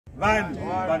vanhu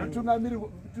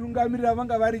vanotungamirira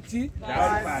vanga vari chi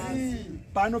vari pasi.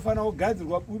 Panofanira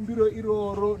kugadzirwa bumbiro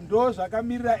iroro, ndo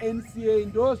zvakamirira NCA,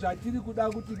 ndo zvatiri kuda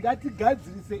kuti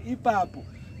ngatigadzirise ipapo,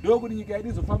 ndokuti nyika yedu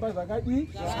izofamba zvakadi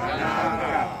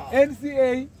zvakanaka.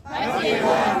 NCA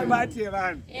bate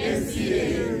vanhu.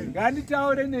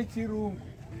 Nganditaure nechirungu.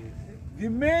 The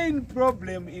main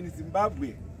problem in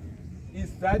Zimbabwe is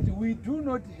that we do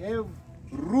not have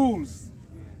rules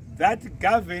that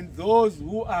govern those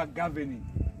who are governing.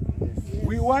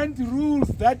 We want rules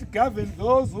that govern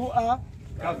those who are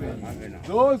governing.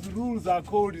 Those rules are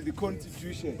called the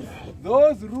Constitution.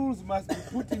 Those rules must be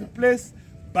put in place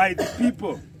by the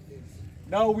people.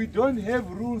 Now we don't have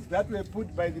rules that were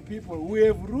put by the people. We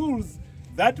have rules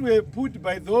that were put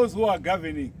by those who are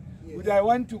governing. But I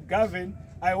want to govern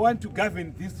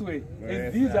this way.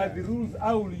 And these are the rules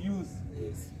I will use.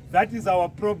 That is our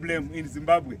problem in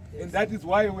Zimbabwe. And that is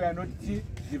why we are not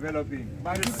developing.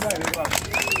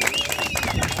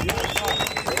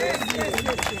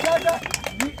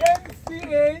 The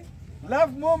NCA,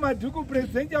 Love More Madhuku,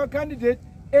 presidential candidate,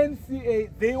 NCA,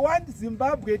 they want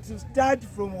Zimbabwe to start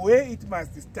from where it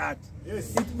must start.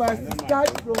 It must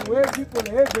start from where people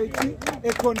have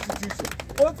a constitution,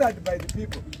 authored by the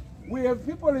people. We have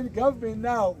people in government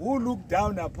now who look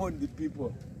down upon the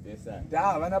people. Yes, sir.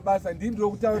 Vanabasa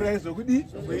ndindiro kutaurira zvokudi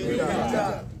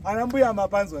anambuya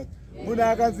mapanzwa munhu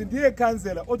akanzi ndiye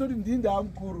kansela ototi ndini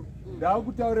ndaamukuru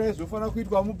ndaakutaurira zvofanira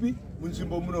kuitwa mupi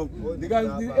munzvimbo muno.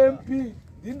 Ndikanzi MP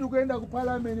ndindiri kuenda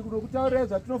kuparliament kunokutaurira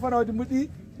zvatinofanira kuti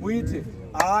muite.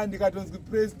 Ndikatonzwi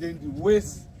president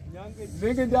wese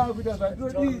ndinenge ndaakuita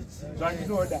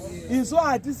zvandinoda. Isu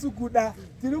hatisi kuda,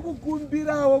 tiri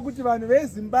kukumbirawo kuti vanhu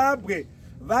veZimbabwe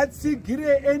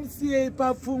vatsigire NCA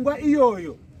papfungwa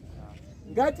iyoyo.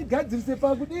 Ngatigadzirise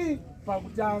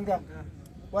pakutanga.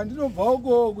 Kwandinobva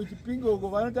uko kuChipinge uko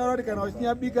vanotaura kuti kana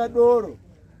uchinyabika doro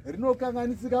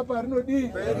rinokanganisika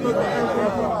parinodi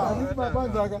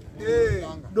mapanzaka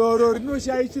doro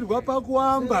rinoshaishirwa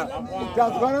pakuamba.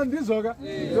 Tazwana ndizvoka,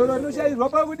 doro rinoshaishirwa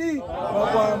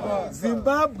pakuamba.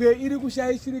 Zimbabwe iri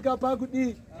kushaishirika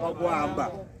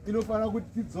pakuamba. Inofanira kuti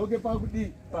tidzoke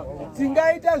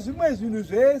tingaita zvimwe zvinhu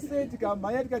zvese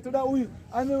tikamhanya tikatoda uyu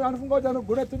anofunga kuti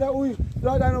anogona, toda uyu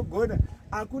toda kuti anogona.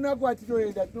 Hakuna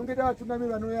kwatinoenda, tinonge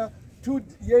tavatungamiri vanouya 2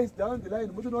 years down the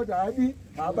line, mutoona kuti haadi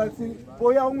haabatsiri,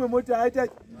 pouya umwe moti aita.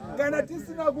 Kana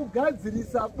tisina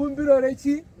kugadzirisa bumbiro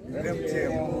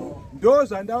remutemo, ndo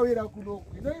zvandawira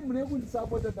kunoku. Inoi mune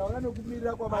kundisapota, ndaona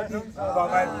nekumirira kwamati.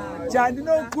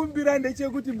 Chandinokumbira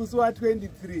ndechekuti musi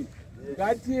wa23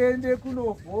 ngatiende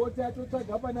kunovhota,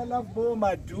 totsvaga pana Love More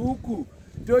Madhuku,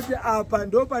 toti apa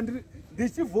ndo pandiri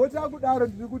ndichivhota kudaro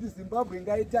ndiri kuti Zimbabwe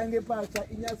ngaitange patsva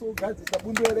inyatso kugadzirisa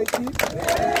bumbiro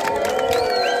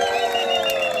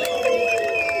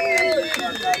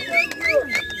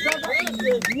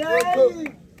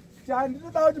nyai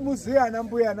chandinoda kuti muzive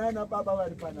anambuya nana baba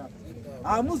vari panapa.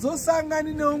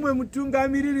 Hamuzosangani neumwe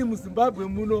mutungamiriri muZimbabwe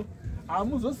muno,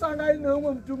 hamuzosangani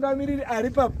neumwe mutungamiriri ari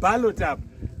paballot apa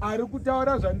ari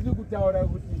kutaura zvandiri kutaura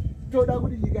kuti toda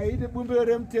kuti nyika iite bumbiro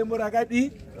remutemo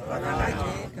rakadi.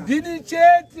 Ndini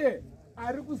chete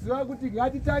ari kuziva kuti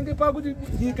ngatitange pakuti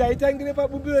nyika itangire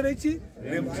pabumbiro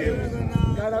remutemo.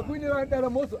 Kana kuine vadara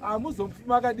mozo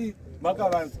hamuzopfuma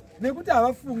makavanza, nekuti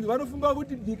havafungi, vanofunga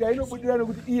kuti nyika inobudira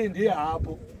nekuti iye ndiye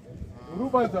hapo.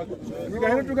 Nyika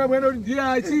inotunga mwena kuti ndiye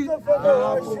hachi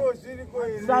hapo.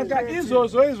 Saka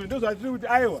izvozvo ndo zvatiri kuti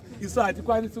aiwa isu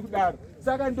hatikwanisi kudaro.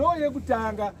 Saka ndo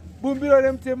yekutanga bumbiro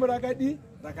remutemo rakadi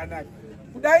rakanaka.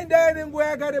 Kudai ndaine nguva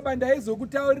yakareba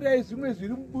ndaizokutaurirai zvimwe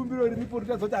zviri mubumbiro riripo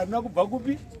ritazoti harina kubva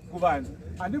kupi kuvanhu.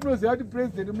 Handinoziva kuti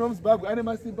president muno muZimbabwe ane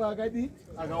masimba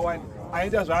akawanda,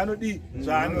 aita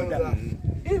zvaanoda.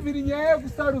 Even nyaya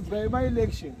yekusarudzwa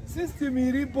yemaelection system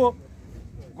iripo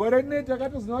gore rino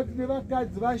takatoziva kuti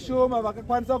nevakadzi vashoma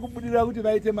vakakwanisa kubudirira kuti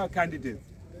vaite macandidates.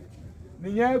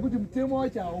 Nenyaya yekuti mutemo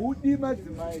wacho haudi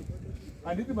madzimai.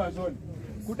 Handiti mazvoni.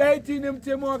 Kudai tiine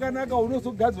mutemo wakanaka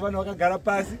unozogadzwa vanhu vakagara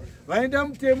pasi, vaenda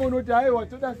mutemo unoti haiwa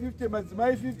toda 50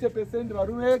 madzimai 50%,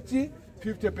 varume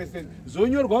 50%.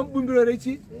 Zonyorwa mubumbiro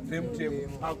remutemo.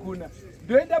 Hakuna.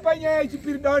 Ndoenda panyaya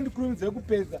yechipiri dawa ndikurumidze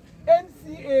kupedza.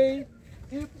 NCA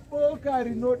iboka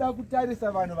rinoda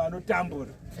kutarisa vanhu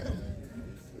vanotambura.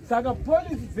 Saka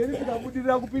polisi dzedu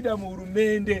tikabudirira kupinda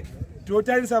muhurumende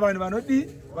totarisa vanhu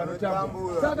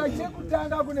vanotambura. Saka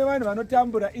chekutanga kune vanhu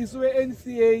vanotambura, isu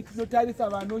veNCA tinotarisa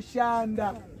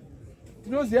vanoshanda.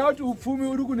 Tinoziva kuti upfumi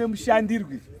uri kune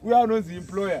mushandirwi, uya unonzi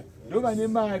employer, ndo vane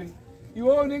mari.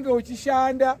 Iwe unenge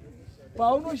uchishanda,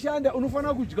 paunoshanda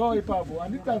unofanira kudyawo ipapo,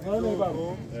 handitazwana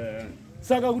ipapo.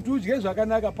 Saka kuti udye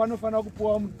zvakanaka panofanira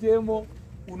kupuwa mutemo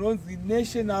unonzi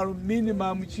national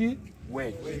minimum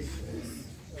wage.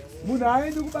 Munhu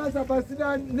haendi kubasa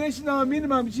pasina national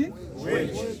minimum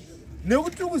wage.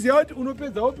 Nekuti kuziva kuti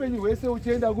unopedza upenyu hwese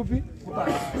uchienda kupi?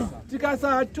 Kubasa.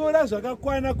 Tikasatora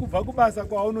zvakakwana kubva kubasa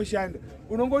kwaunoshanda,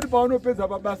 unongoti paunopedza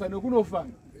pabasa nekunofa.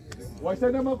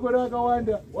 Washanda makore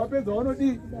akawanda, wapedza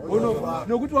unodi unofa.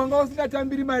 Nokuti wanga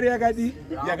usingatambiri mari yakadi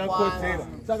yakakodzera.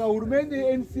 Saka hurumende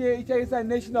ye-NCA ichaisa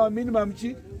national minimum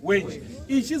wage.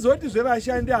 Ichizoti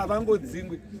zvevashandi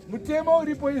havangodzingwi. Mutemo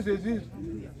uripo izvezvi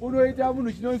unoita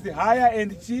munhu chinonzi higher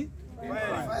and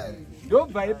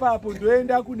ndobva ipapo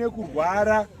ndoenda kune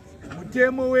kurwara.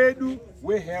 Mutemo wedu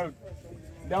wehealth,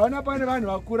 ndaona pane vanhu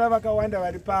vakura vakawanda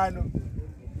vari pano.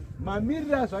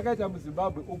 Mamiriro azvakaita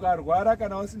muZimbabwe, ukarwara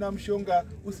kana usina mushonga,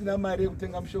 usina mari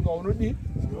yekutenga mushonga, unodi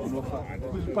unofa.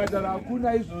 Kuzvipatara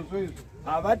hakuna izvozvo izvo,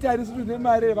 havatarisi kuti une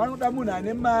mari, vanoda munhu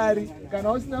ane mari.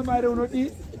 Kana usina mari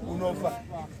unodi unofa.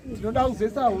 Tinoda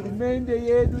kuzoisa hurumende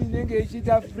yedu inenge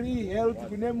ichiita free health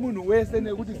kune munhu wese,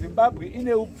 nekuti Zimbabwe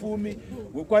ine upfumi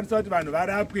hwekwanisa kuti vanhu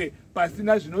varapwe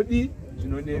pasina zvinodi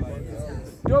zvinonesa.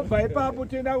 Tobva ipapo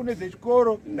toenda kune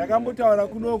zvechikoro, ndakambotaura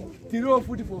kunoku, tiriwo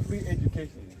futi for free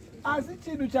education. Asi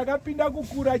chinhu chakapinda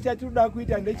kukura chatinoda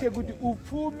kuita ndechekuti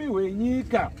upfumi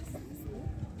hwenyika,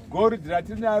 gold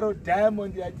ratinaro,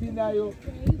 diamond yatinayo,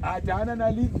 hataana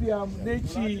nalithium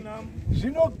nechi,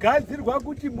 zvinogadzirwa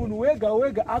kuti munhu wega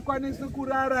wega akwanise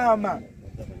kurarama.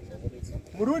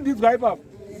 Murundidzwa ipapo,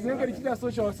 tinenge tichita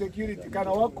social security.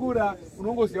 Kana wakura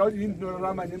unongoziva kuti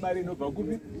ndinorarama nemari inobva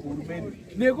kupi? Hurumende.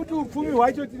 Nekuti upfumi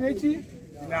hwacho tinechi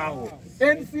nawo.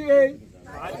 NCA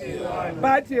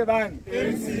bate vanhu.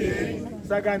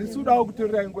 Saka handisi kudawo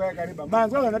kutorera nguva yakareba.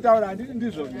 Manzwa zvandataura handiti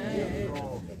ndizvo.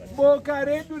 Boka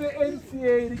redu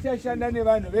re-NCA richashanda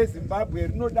nevanhu veZimbabwe,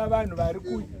 rinoda vanhu vari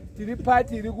tiri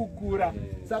pati iri kukura.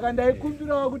 Saka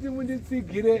ndaikumbirawo kuti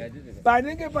munditsigire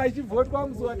panenge pachivhotwa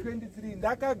musi wa23.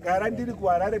 Ndakagara ndiri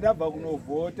kuHarare, ndabva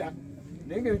kunovhota.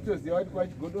 Ndenge ndichiziva kuti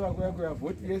kwachigodora kuya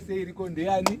vhoti yese iriko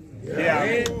ndeyani?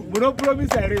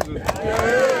 Munopromisa here izvozvo?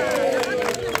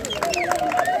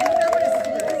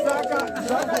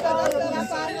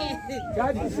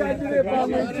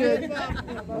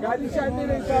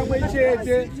 Ngatishandire pamwe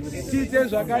chete, tiite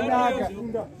zvakanaka.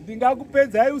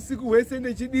 Ndingakupedzai usiku hwese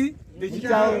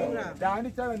ndechitaura.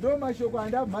 Ndaanditaura ndo mashoko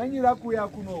andamhanyira kuya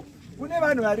kunoku. Kune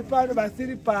vanhu vari pano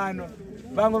vasiri pano,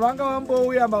 vamwe vanga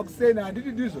vambouya makuseni, handiti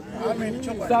ndizvo?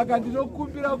 Saka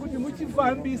ndinokumbira kuti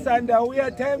muchifambisa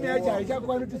ndauya, time yacho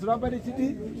haichakwana kuti tizoramba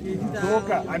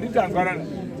tichidzoka, handiti angwarana.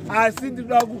 Asi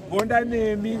ndinoda kugonda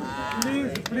nemi,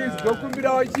 please,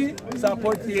 ndokumbirawo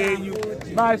support yenyu.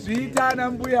 Mazviita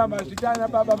ana mbuya, mazviita ana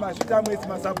baba, mazviita mwese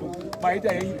masapoti,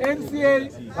 maita yenyu. NCA,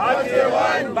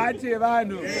 bate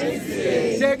vanhu.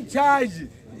 Take charge.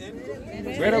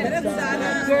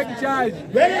 Take charge.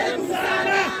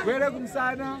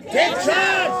 Take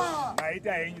charge.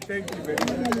 Maita yenyu. Thank you very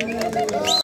much.